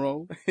far... Drum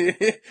roll.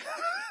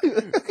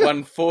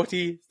 won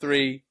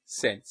 43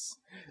 cents.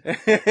 The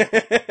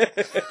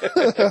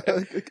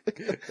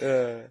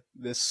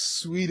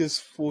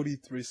sweetest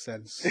 43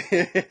 cents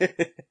I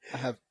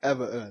have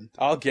ever earned.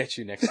 I'll get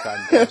you next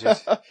time,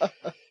 Gadget.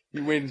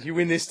 You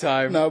win this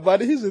time. No,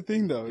 but here's the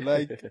thing though,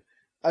 like,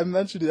 I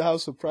mentioned how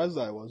surprised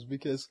I was,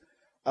 because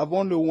I've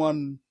only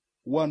won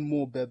one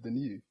more bet than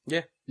you.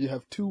 Yeah. You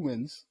have 2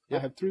 wins. Yeah.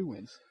 I have 3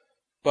 wins.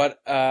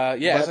 But,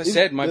 as I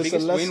said, my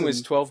biggest win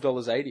was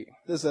 $12.80.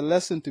 There's a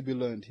lesson to be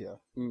learned here.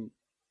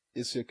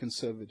 It's your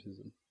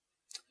conservatism.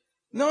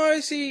 No,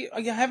 see,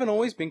 I haven't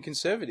always been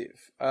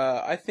conservative.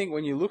 I think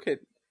when you look at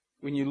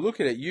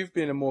it, you've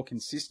been a more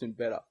consistent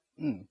bettor.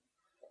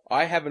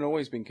 I haven't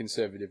always been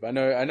conservative. I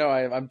know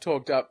I'm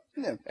talked up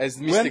as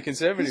Mr.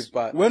 Conservative,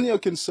 but when you're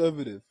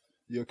conservative,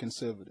 you're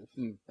conservative.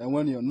 And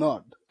when you're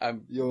not,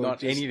 you're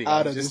not anything.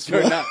 Out I'm of just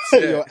this go nuts. Yeah.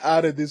 You're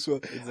out of this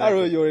world. Exactly. I don't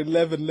know, your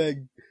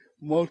 11-leg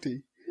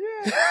multi.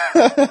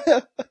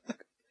 Yeah.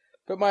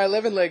 But my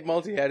 11-leg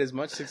multi had as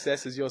much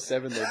success as your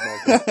 7-leg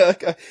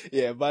multi.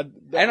 Yeah, but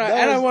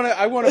I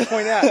want to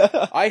point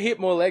out, I hit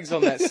more legs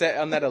on that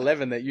on that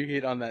 11 that you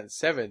hit on that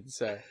 7.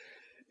 So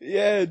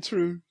yeah,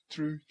 true.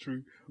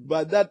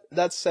 But that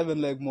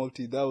 7-leg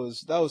multi, that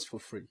was for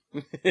free.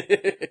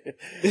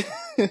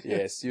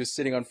 Yes, you were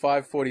sitting on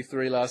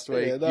 543 last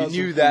week. Yeah, you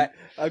knew that.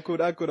 I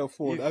could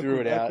afford. I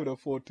could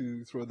afford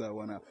to throw that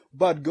one out.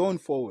 But going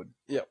forward,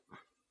 yep,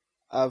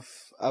 I'm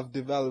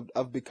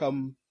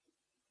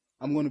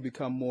going to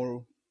become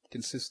more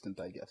consistent,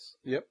 I guess.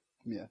 Yep.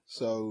 Yeah.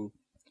 So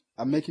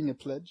I'm making a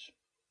pledge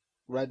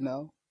right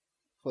now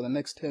for the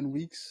next 10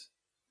 weeks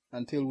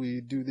until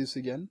we do this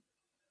again.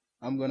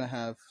 I'm going to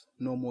have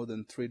no more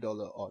than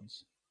 $3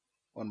 odds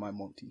on my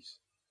multis.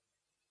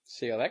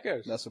 See how that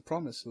goes. That's a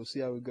promise. We'll see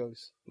how it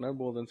goes. No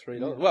more than $3.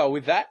 Yeah. Well,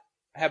 with that,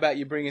 how about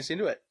you bring us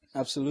into it?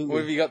 Absolutely.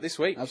 What have you got this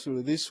week?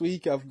 Absolutely. This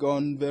week I've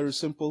gone very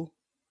simple.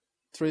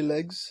 3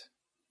 legs.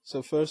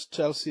 So first,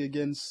 Chelsea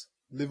against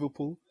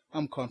Liverpool.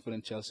 I'm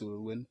confident Chelsea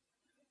will win.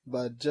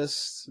 But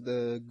just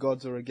the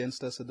gods are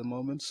against us at the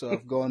moment. So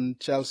I've gone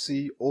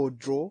Chelsea or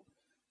draw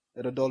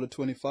at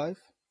 $1.25.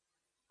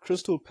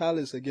 Crystal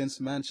Palace against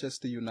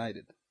Manchester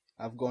United.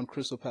 I've gone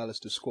Crystal Palace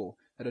to score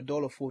at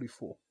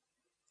 $1.44.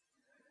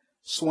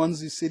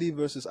 Swansea City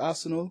versus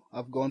Arsenal.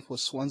 I've gone for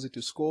Swansea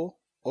to score,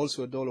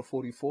 also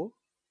 $1.44.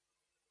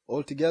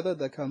 Altogether,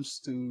 that comes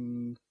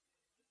to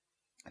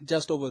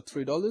just over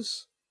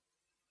 $3.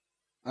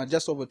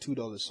 Just over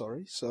 $2,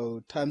 sorry.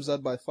 So times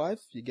that by 5,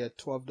 you get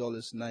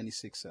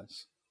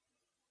 $12.96.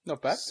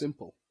 Not bad.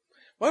 Simple.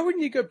 Why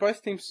wouldn't you go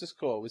both teams to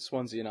score with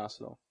Swansea and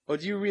Arsenal? Or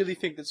do you really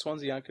think that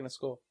Swansea aren't going to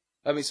score?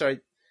 I mean,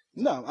 sorry.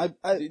 No,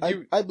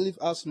 I believe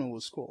Arsenal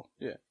will score.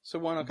 Yeah. So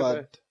why not go both?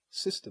 But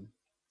system.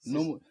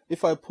 No,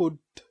 if I put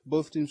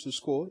both teams to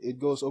score, it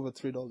goes over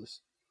 $3.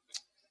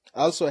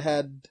 I also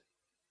had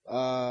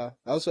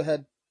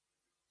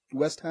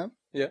West Ham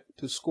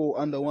to score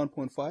under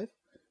 1.5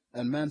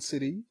 and Man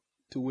City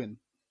to win.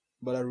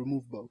 But I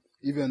removed both,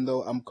 even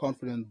though I'm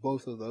confident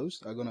both of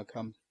those are going to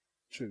come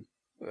true.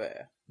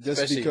 Yeah.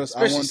 Just because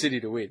especially I want City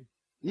to win.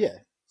 Yeah.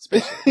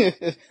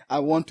 Especially. I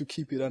want to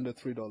keep it under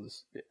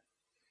 $3. Yeah.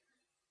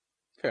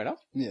 Fair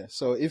enough. Yeah.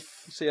 So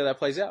see how that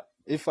plays out.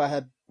 If I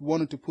had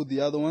wanted to put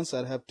the other ones,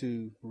 I'd have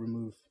to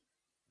remove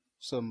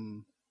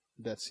some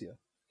bets here.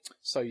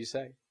 So you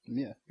say.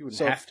 Yeah. You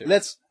wouldn't have to.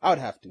 I'd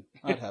have to.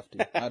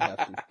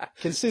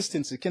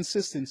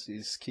 Consistency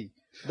is key.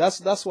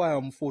 That's why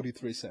I'm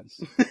 43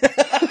 cents.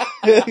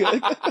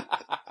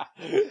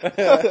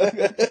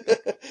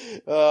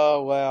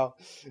 Oh, wow.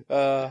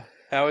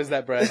 How is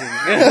that bragging?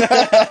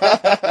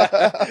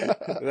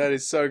 That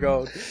is so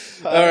gold.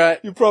 All right.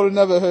 You probably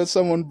never heard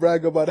someone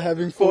brag about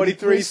having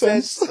 43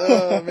 cents.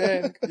 Oh,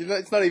 man.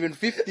 It's not even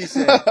 50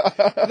 cents.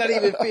 Not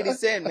even 50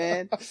 cents,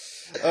 man.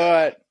 All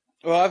right.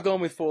 Well, I've gone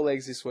with 4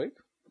 legs this week.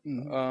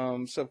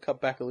 Mm-hmm. So I've cut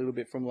back a little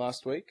bit from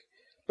last week.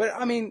 But,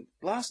 I mean,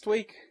 last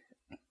week,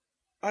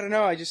 I don't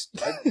know. I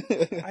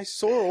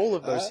saw all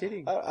of those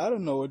hitting. I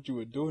don't know what you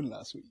were doing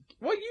last week.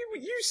 Well,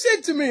 you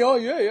said to me, oh,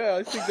 yeah,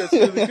 I think that's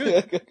really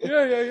good.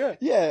 Yeah.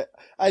 Yeah,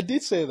 I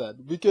did say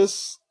that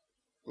because,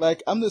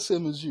 like, I'm the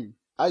same as you.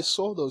 I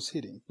saw those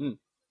hitting.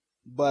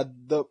 But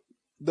the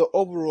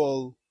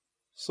overall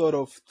sort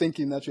of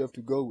thinking that you have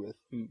to go with,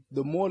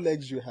 the more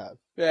legs you have.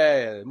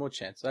 Yeah, the more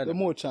chance. The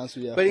more chance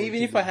you have. But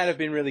even if I had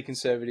been really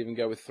conservative and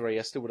go with 3,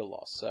 I still would have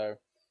lost. So,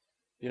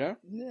 you know?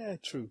 Yeah,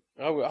 true.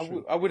 I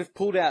would have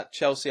pulled out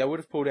Chelsea. I would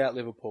have pulled out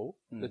Liverpool,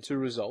 the 2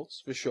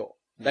 results, for sure.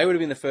 They would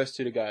have been the first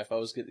 2 to go if I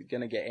was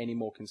going to get any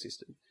more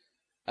consistent.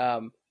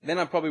 Then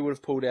I probably would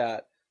have pulled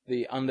out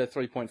the under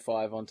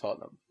 3.5 on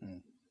Tottenham.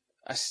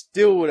 I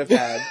still would have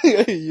had...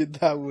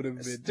 that would have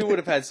been... Still would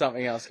have had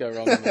something else go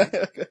wrong with me.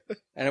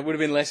 And it would have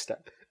been Leicester.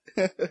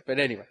 But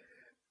anyway.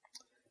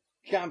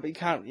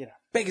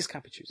 Beggars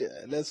can't be choosers.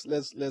 Yeah,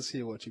 let's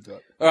hear what you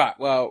got. All right,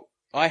 well,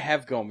 I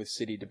have gone with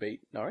City to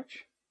beat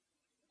Norwich.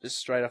 Just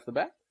straight off the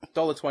bat.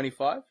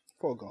 $1.25.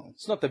 Foregone.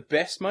 It's not the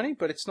best money,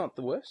 but it's not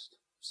the worst.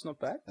 It's not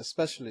bad.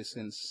 Especially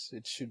since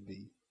it should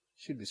be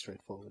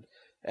straightforward.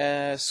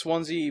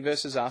 Swansea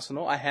versus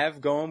Arsenal. I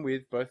have gone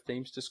with both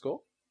teams to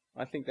score.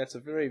 I think that's a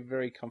very,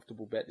 very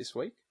comfortable bet this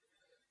week.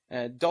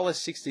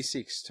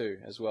 $1.66 too,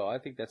 as well. I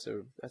think that's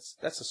a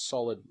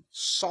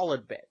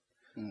solid bet.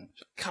 I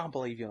can't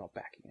believe you're not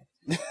backing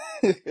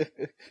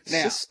it.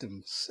 Now,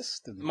 system.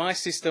 My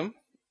system.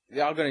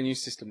 Yeah, I've got a new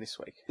system this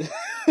week.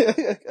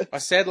 I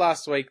said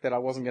last week that I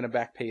wasn't going to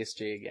back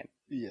PSG again.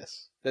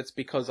 Yes. That's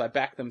because I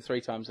backed them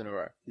 3 times in a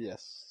row.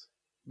 Yes.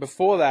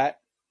 Before that,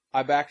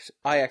 I backed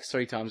Ajax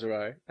 3 times in a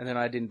row, and then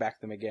I didn't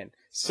back them again.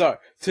 So,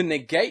 to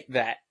negate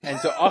that,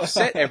 and to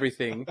offset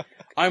everything,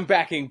 I'm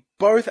backing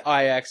both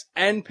Ajax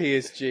and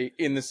PSG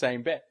in the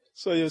same bet.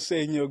 So you're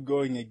saying you're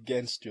going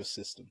against your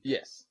system?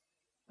 Yes.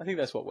 I think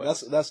that's what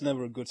works. That's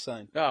never a good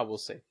sign. We'll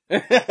see.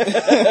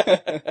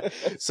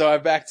 So I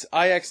backed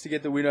Ajax to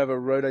get the win over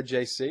Roda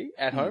JC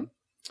at home,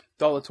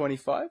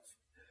 $1.25.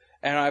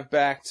 And I've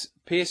backed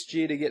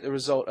PSG to get the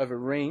result over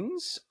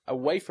Reims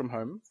away from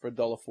home for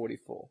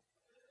 $1.44.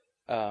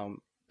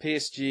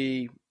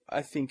 PSG,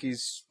 I think,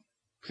 is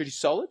pretty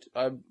solid.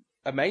 I'm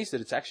amazed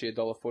that it's actually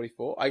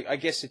 $1.44. I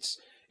guess it's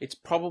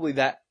probably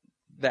that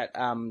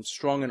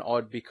strong and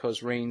odd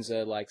because Reims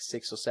are like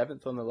 6th or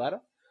 7th on the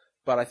ladder.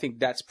 But I think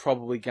that's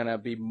probably going to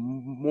be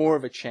more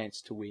of a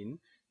chance to win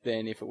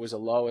than if it was a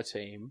lower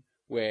team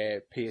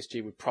where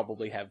PSG would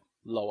probably have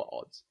lower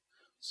odds.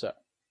 So,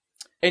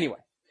 anyway,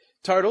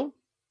 total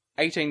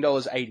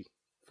 $18.80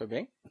 for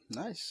me.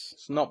 Nice.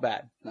 It's not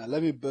bad. Now,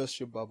 let me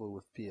burst your bubble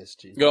with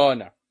PSG. Oh,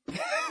 no.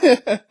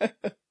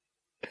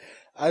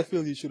 I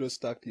feel you should have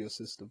stuck to your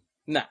system.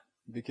 Nah.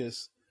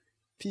 Because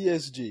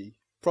PSG,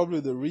 probably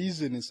the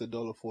reason it's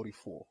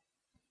 $1.44,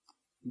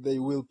 they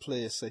will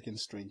play a second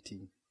string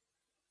team.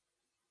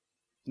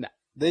 Nah.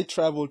 They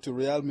travel to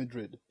Real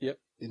Madrid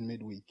in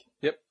midweek.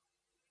 Yep.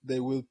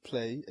 They will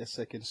play a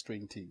second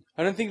string team.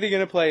 I don't think they're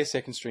going to play a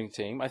second string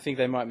team. I think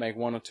they might make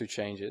 1 or 2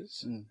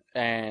 changes.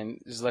 And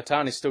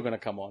Zlatan is still going to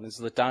come on. And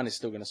Zlatan is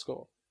still going to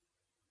score.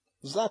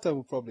 Zlatan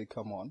will probably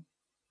come on.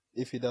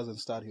 If he doesn't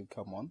start, he'll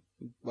come on.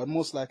 But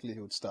most likely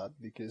he would start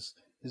because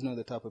he's not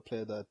the type of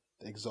player that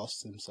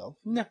exhausts himself.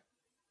 No.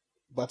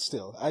 But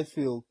still, I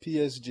feel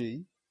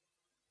PSG,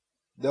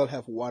 they'll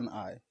have one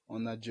eye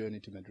on that journey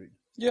to Madrid.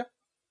 Yeah.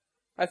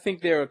 I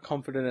think they're a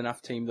confident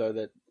enough team, though,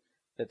 that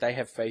they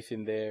have faith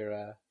in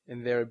their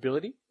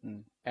ability.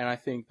 And I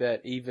think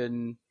that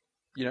even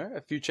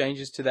a few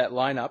changes to that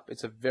lineup,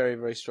 it's a very,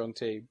 very strong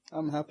team.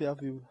 I'm happy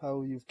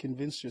how you've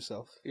convinced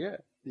yourself. Yeah.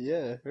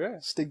 Yeah. Yeah.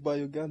 Stick by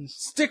your guns.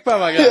 Stick by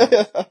my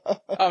guns.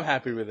 I'm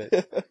happy with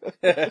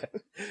it.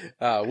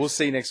 We'll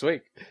see next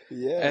week.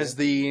 Yeah. As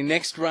the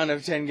next run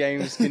of 10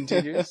 games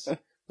continues,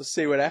 we'll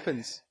see what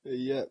happens.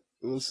 Yeah,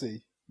 we'll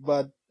see.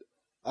 But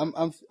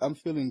I'm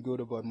feeling good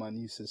about my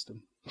new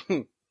system.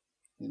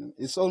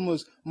 It's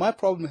almost, my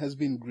problem has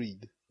been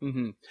greed.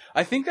 Mm-hmm.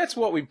 I think that's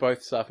what we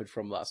both suffered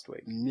from last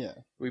week. Yeah.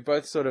 We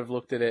both sort of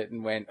looked at it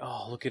and went,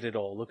 "Oh, look at it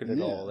all,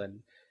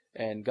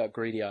 and got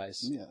greedy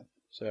eyes. Yeah.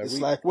 So it's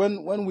like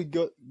when we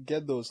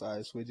get those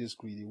eyes, we're just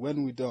greedy.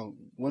 When we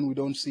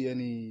don't see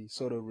any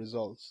sort of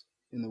results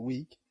in the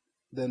week,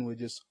 then we're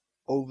just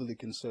overly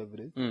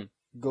conservative.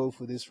 Go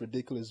for these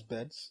ridiculous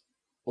bets,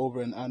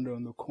 over and under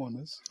on the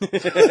corners.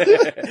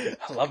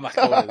 I love my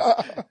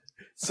corners.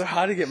 It's so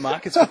hard to get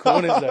markets for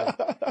corners though.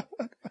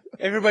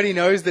 Everybody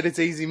knows that it's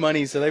easy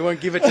money, so they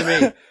won't give it to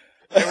me.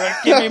 They won't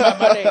give me my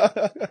money.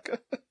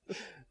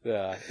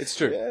 Yeah, it's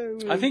true.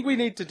 Yeah, I think we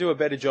need to do a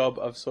better job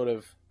of sort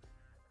of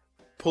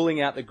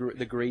pulling out the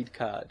greed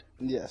card.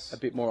 Yes. A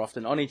bit more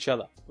often on each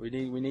other. We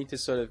need to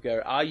sort of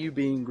go, are you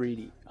being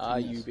greedy? Are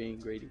you being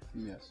greedy?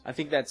 Yes. I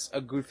think that's a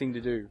good thing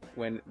to do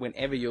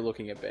whenever you're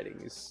looking at betting.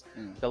 Is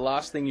the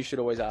last thing you should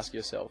always ask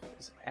yourself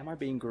is, am I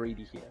being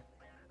greedy here?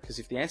 Because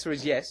if the answer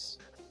is yes,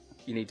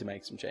 you need to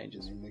make some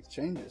changes. You make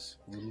changes.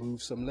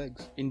 Remove some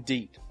legs.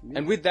 Indeed. Yeah.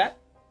 And with that,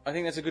 I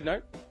think that's a good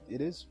note.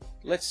 It is.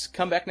 Let's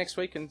come back next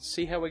week and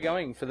see how we're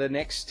going for the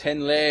next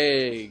 10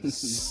 legs.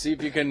 See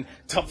if you can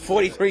top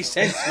 43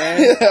 cents,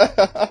 man.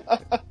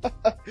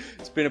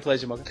 It's been a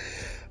pleasure, Morgan.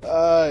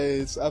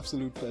 It's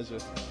absolute pleasure.